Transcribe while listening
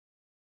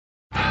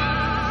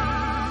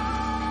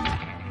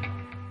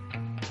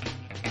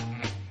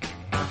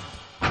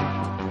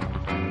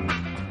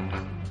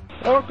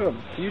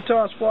Welcome to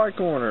Utah's Fly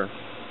Corner.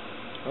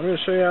 I'm going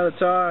to show you how to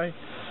tie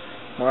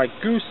my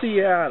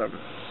Goosy Adams.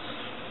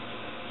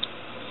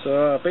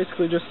 So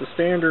basically just a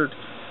standard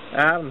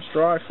Adams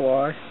dry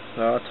fly,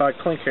 tied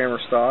clink hammer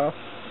style.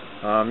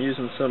 I'm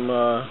using some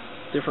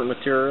different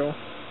material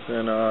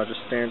than just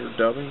standard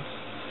dubbing.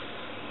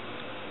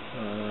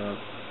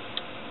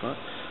 But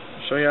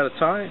I'll show you how to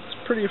tie it. It's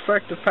a pretty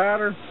effective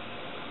pattern.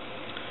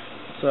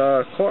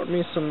 It's caught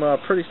me some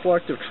pretty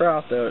selective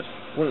trout that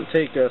wouldn't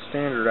take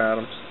standard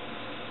Adams.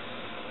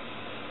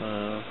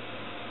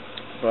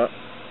 But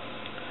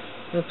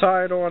I'm going to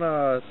tie it on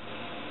a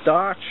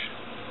Dotch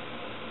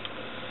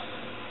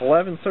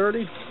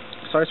 1130,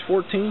 size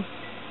 14. It's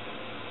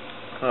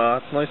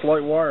a nice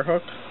light wire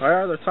hook.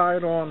 I either tie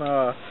it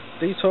on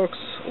these hooks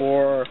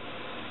or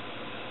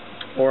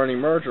an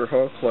emerger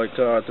hook like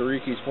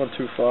Doriki's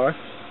 125.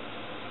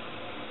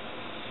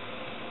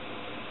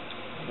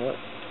 But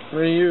I'm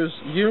going to use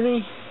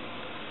uni,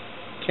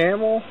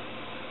 camel,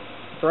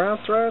 brown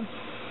thread.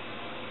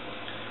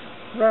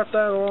 Wrap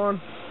that on,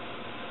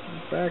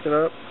 back it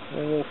up a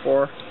little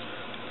far,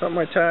 cut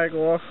my tag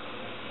off.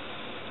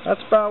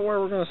 That's about where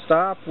we're going to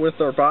stop with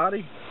our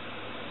body,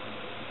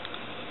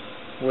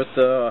 with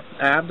the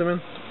abdomen,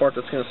 the part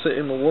that's going to sit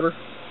in the water.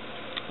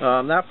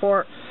 That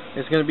part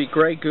is going to be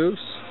gray goose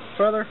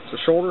feather. It's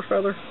a shoulder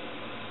feather.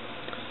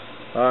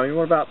 You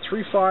want about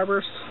 3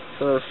 fibers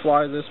for a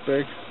fly this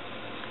big.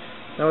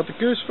 Now with the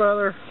goose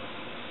feather,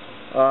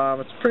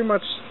 it's pretty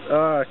much,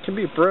 it can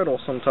be brittle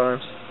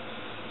sometimes.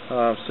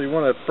 So you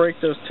want to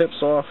break those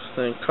tips off,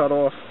 then cut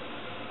off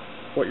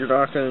what you're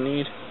not going to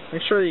need.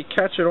 Make sure you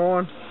catch it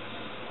on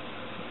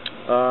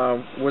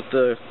with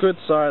the good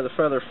side of the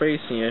feather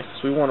facing you,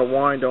 because we want to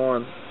wind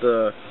on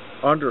the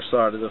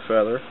underside of the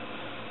feather.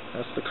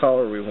 That's the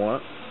color we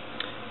want.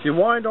 If you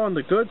wind on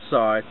the good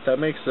side, that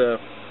makes an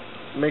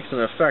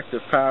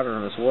effective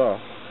pattern as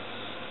well.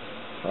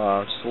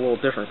 Just a little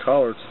different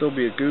color. It'd still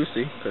be a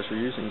goosey because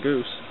you're using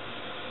goose.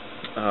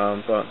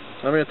 But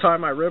I'm going to tie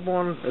my rib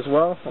on as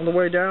well on the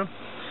way down.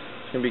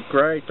 It's going to be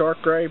gray,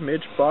 dark gray,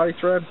 midge body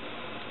thread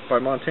by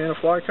Montana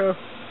Fly Co.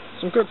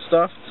 Some good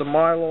stuff. It's a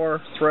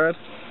mylar thread.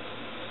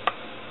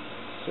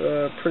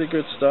 It's pretty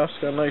good stuff.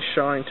 It's got a nice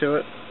shine to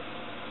it.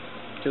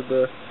 Gives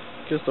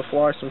the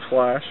fly some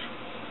flash.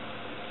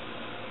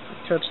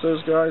 Catch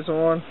those guys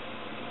on.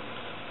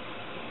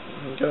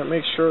 You got to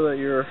make sure that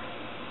your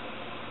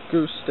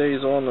goose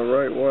stays on the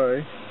right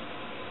way.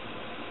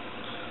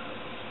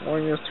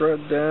 Wind your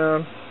thread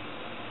down.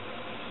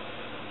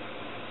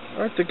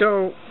 I like to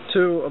go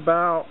to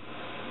about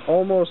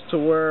almost to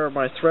where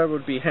my thread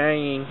would be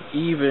hanging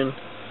even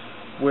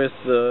with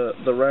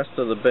the rest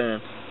of the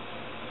bend.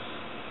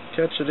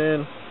 Catch it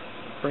in,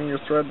 bring your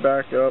thread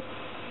back up,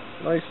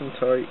 nice and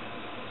tight,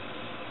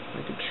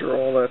 making sure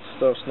all that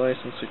stuff's nice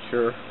and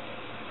secure.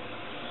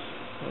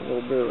 A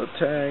little bit of a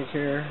tag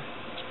here.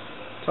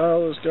 Tie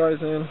all those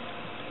guys in,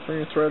 bring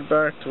your thread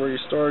back to where you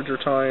started your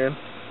tie-in.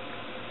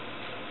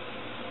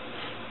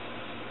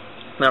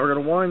 Now we're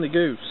going to wind the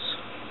goose.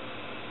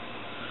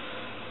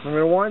 I'm going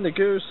to wind the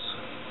goose,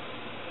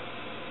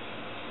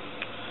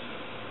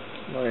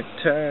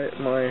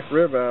 my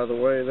rib out of the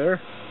way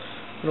there.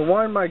 I'm going to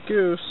wind my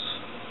goose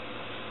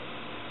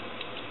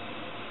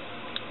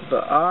the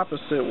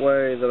opposite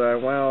way that I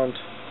wound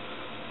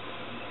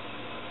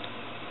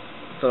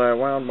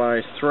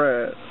my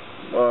thread,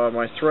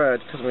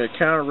 because I'm going to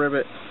counter rib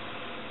it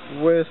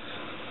with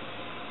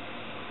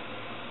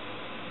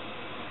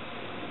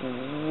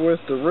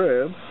the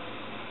rib.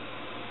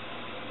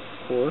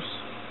 Course.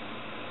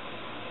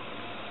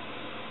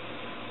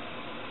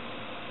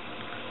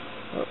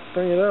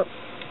 Bring it up,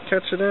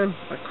 catch it in.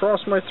 I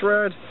cross my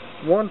thread,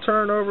 one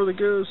turn over the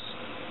goose,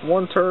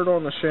 one turn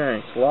on the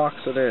shank,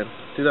 locks it in.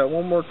 Do that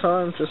one more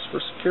time just for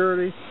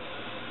security,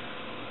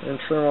 and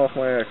trim off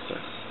my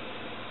excess.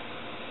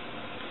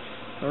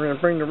 I'm going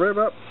to bring the rib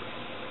up.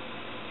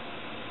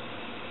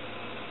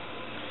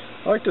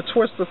 I like to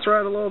twist the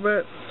thread a little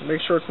bit to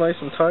make sure it's nice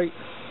and tight.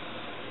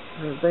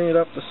 I'm going to bring it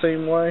up the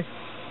same way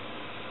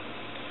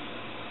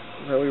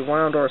that we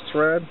wound our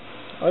thread.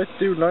 I like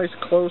to do nice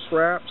close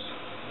wraps,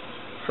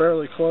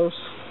 fairly close.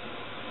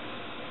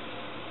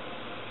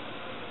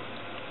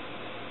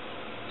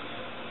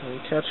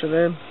 And catch it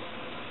in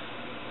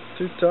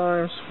 2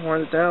 times,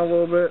 wind it down a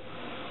little bit,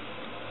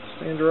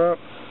 stand her up,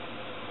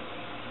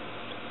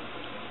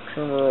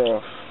 trim her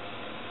off.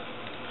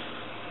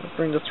 I'll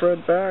bring the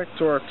thread back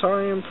to our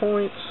tie-in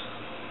points.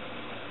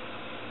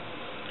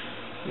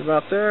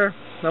 About there.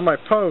 Now my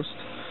post,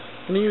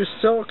 I'm going to use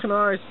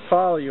siliconized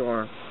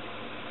polyarn.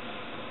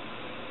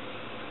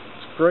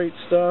 Great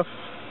stuff.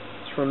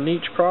 It's from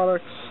Niche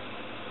Products.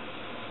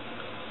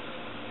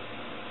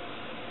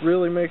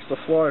 Really makes the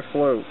fly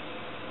float.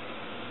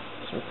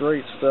 Some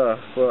great stuff.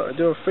 But I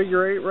do a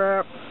figure 8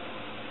 wrap,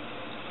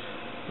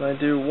 and I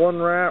do one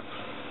wrap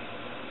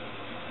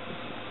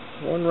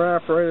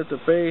right at the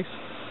base.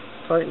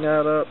 Tighten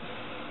that up.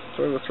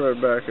 Throw the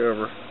thread back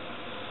over,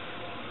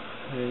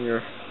 and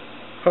your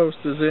post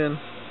is in.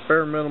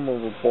 Bare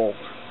minimum of bulk.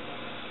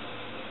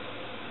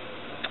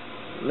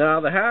 Now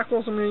the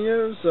hackles I'm going to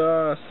use,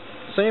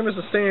 same as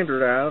the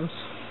standard Adams.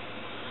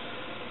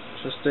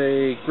 Just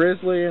a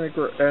grizzly and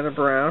a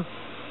brown.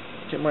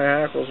 Get my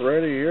hackles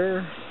ready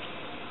here.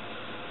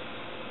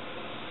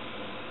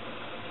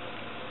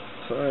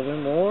 Tie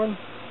them on.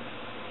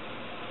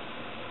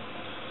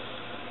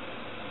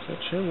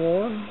 Catch him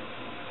on.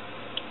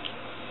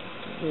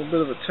 Get a little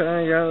bit of a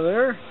tag out of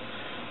there.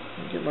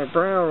 Get my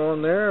brown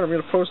on there. I'm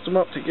going to post them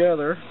up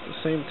together at the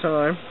same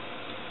time.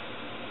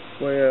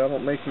 That way I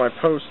don't make my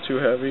post too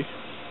heavy.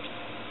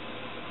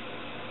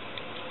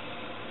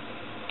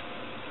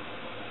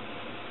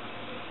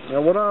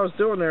 Now what I was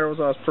doing there was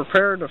I was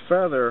preparing the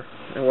feather,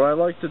 and what I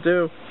like to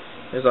do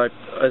is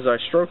I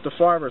stroke the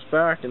fibers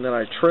back and then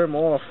I trim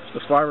off the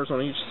fibers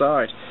on each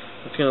side.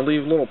 It's going to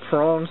leave little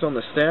prongs on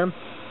the stem,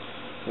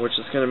 which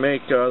is going to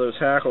make those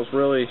hackles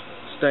really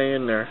stay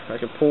in there. I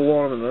can pull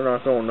on them and they're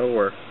not going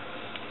nowhere.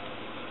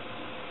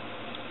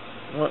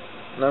 Well,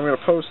 now I'm going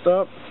to post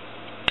up.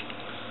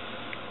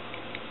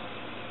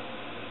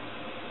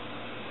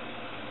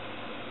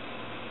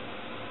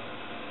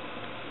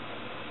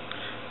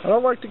 I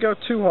don't like to go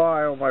too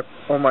high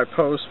on my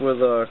post with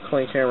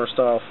clink hammer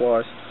style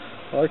flies.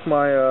 I like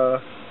my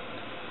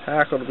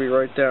hackle to be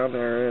right down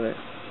there in it.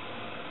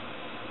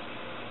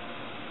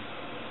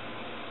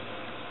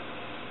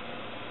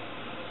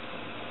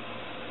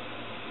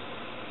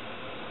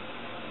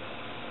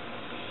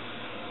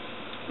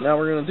 Now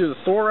we're going to do the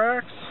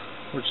thorax,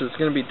 which is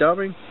going to be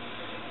dubbing.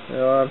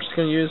 I'm just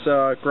going to use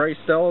gray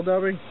Stella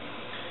dubbing.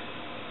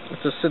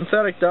 It's a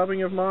synthetic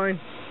dubbing of mine.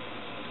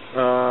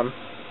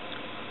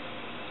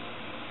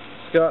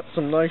 It's got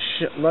some nice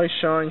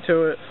shine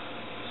to it.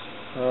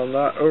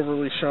 Not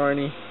overly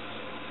shiny.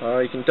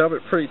 You can dub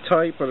it pretty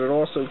tight, but it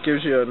also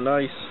gives you a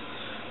nice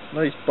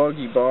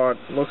buggy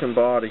looking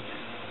body.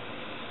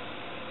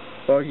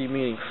 Buggy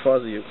meaning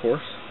fuzzy, of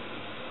course.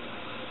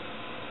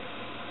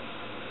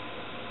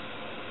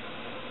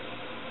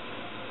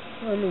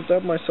 I'm going to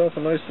dub myself a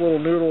nice little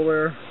noodle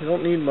there. You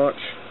don't need much.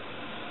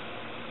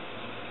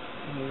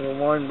 I'm going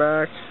to wind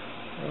back.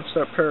 Watch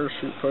that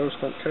parachute post.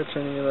 Don't catch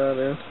any of that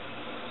in.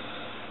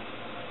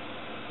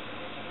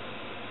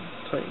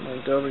 Tighten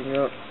my dubbing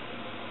up.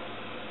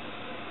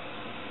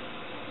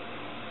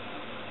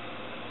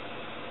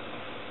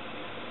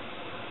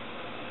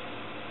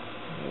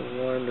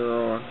 Wind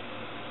her on.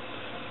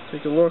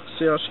 Take a look,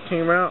 see how she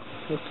came out.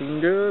 Looking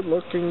good,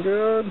 looking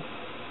good.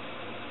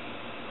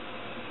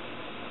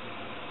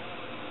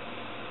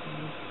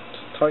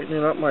 Just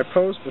tightening up my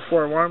post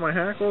before I wind my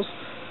hackles.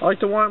 I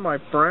like to wind my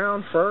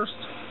brown first.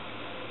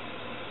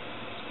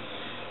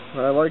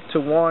 And I like to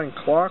wind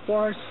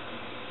clockwise.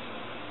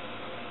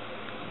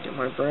 Get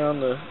my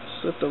brown to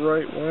sit the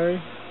right way.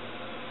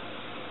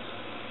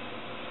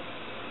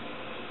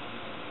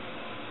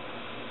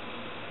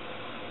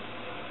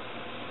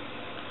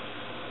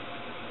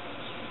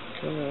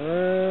 Come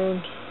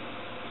around.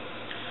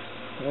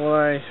 When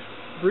I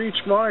reach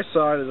my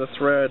side of the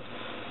thread,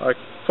 I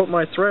put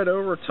my thread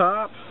over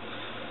top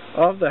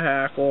of the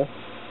hackle,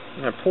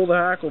 and I pull the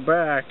hackle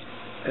back,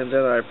 and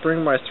then I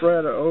bring my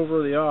thread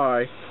over the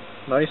eye,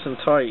 nice and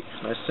tight,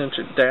 and I cinch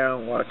it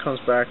down while it comes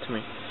back to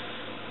me.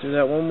 Do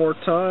that one more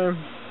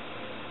time.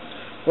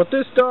 What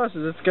this does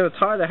is it's going to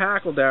tie the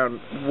hackle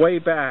down way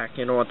back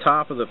and on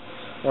top of the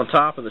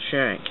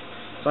shank.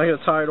 It's not going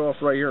to tie it off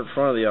right here in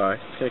front of the eye.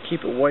 It's going to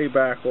keep it way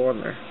back on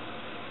there.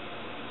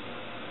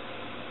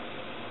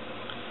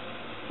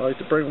 I like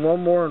to bring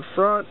one more in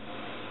front.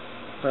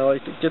 I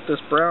like to get this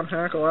brown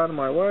hackle out of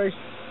my way.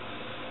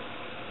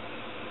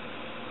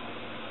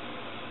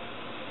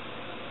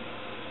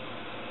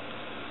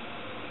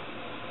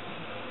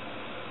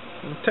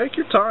 And take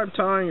your time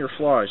tying your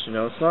flies, you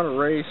know, it's not a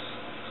race.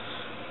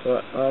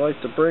 But I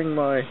like to bring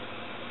my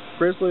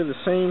grizzly the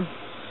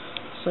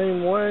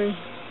same way.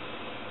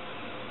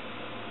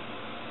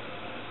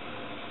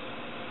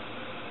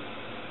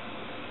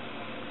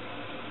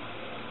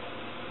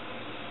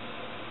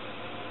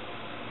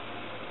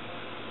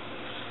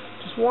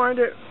 Just wind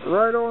it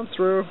right on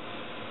through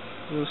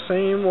the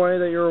same way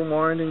that you're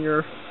winding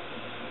your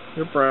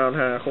brown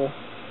hackle.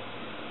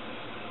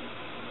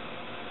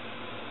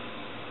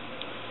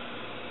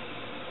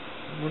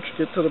 Once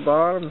you get to the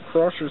bottom,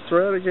 cross your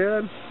thread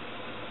again.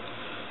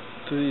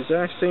 Do the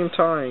exact same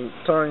tying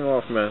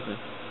off method.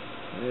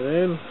 And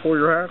then pull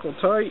your hackle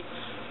tight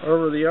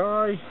over the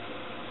eye.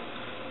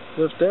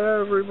 Lift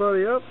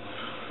everybody up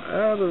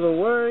out of the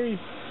way.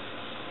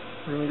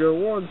 We're going to go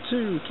 1,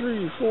 2,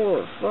 3,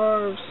 4,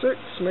 5, 6.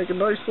 Make a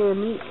nice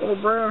neat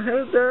little brown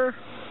head there.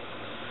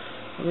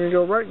 I'm going to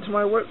go right into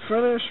my whip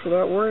finish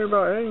without worrying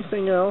about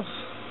anything else.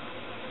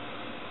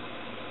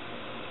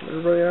 Get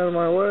everybody out of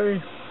my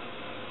way.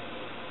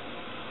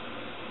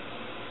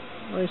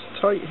 Nice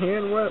tight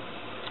hand whip.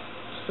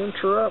 Cinch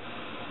her up.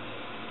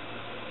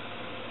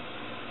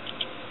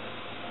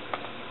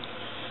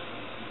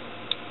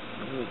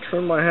 I'm going to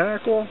trim my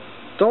hackle.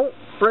 Don't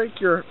break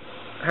your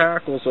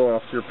hackles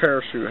off, your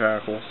parachute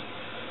hackles.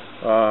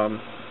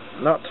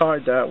 Not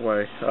tied that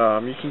way.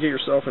 You can get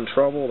yourself in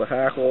trouble. The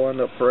hackle will end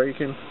up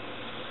breaking.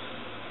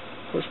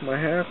 push my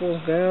hackles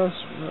down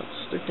so I'm not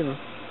sticking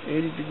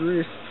 80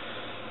 degrees,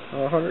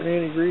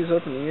 180 degrees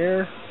up in the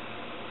air.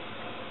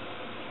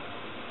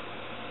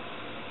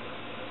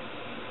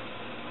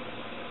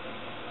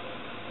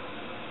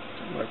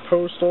 Get my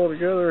post all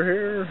together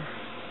here.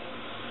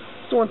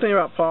 The one thing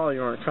about poly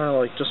yarn, it kind of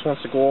like just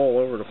wants to go all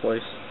over the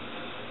place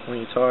when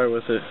you tie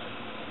with it.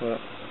 But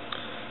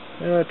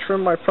and I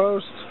trim my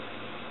post.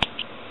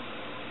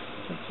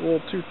 It's a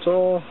little too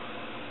tall.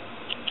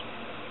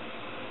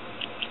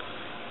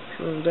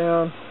 Trim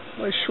down.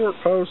 Nice short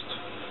post.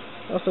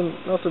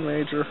 Nothing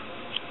major.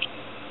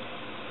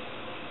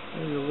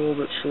 Maybe a little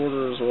bit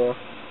shorter as well.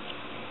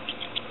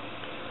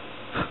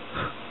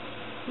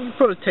 You can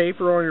put a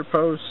taper on your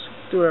posts.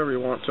 Do whatever you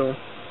want to them.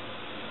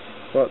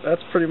 But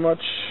that's pretty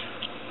much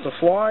the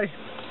fly.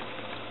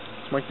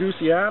 It's my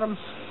Goosy Adams.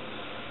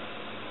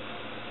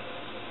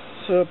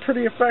 It's a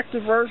pretty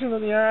effective version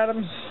of the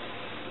Adams.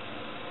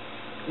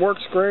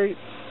 Works great.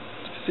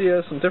 You see it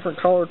has some different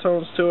color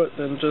tones to it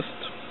than just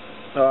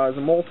there's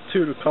a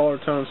multitude of color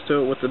tones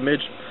to it with the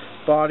midge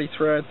body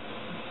thread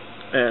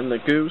and the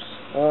goose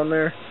on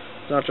there.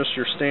 It's not just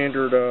your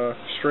standard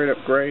straight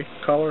up gray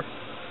color.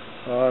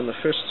 And the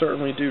fish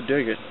certainly do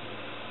dig it.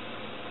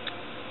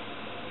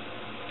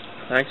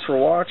 Thanks for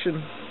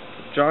watching.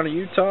 Johnny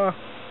Utah.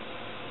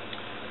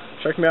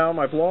 Check me out on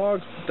my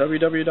blog,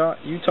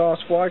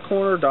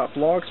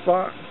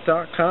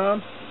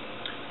 www.utahsflycorner.blogspot.com.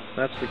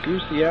 That's the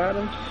Goosy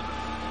Adams.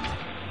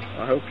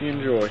 I hope you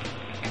enjoy.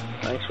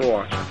 Thanks for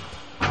watching.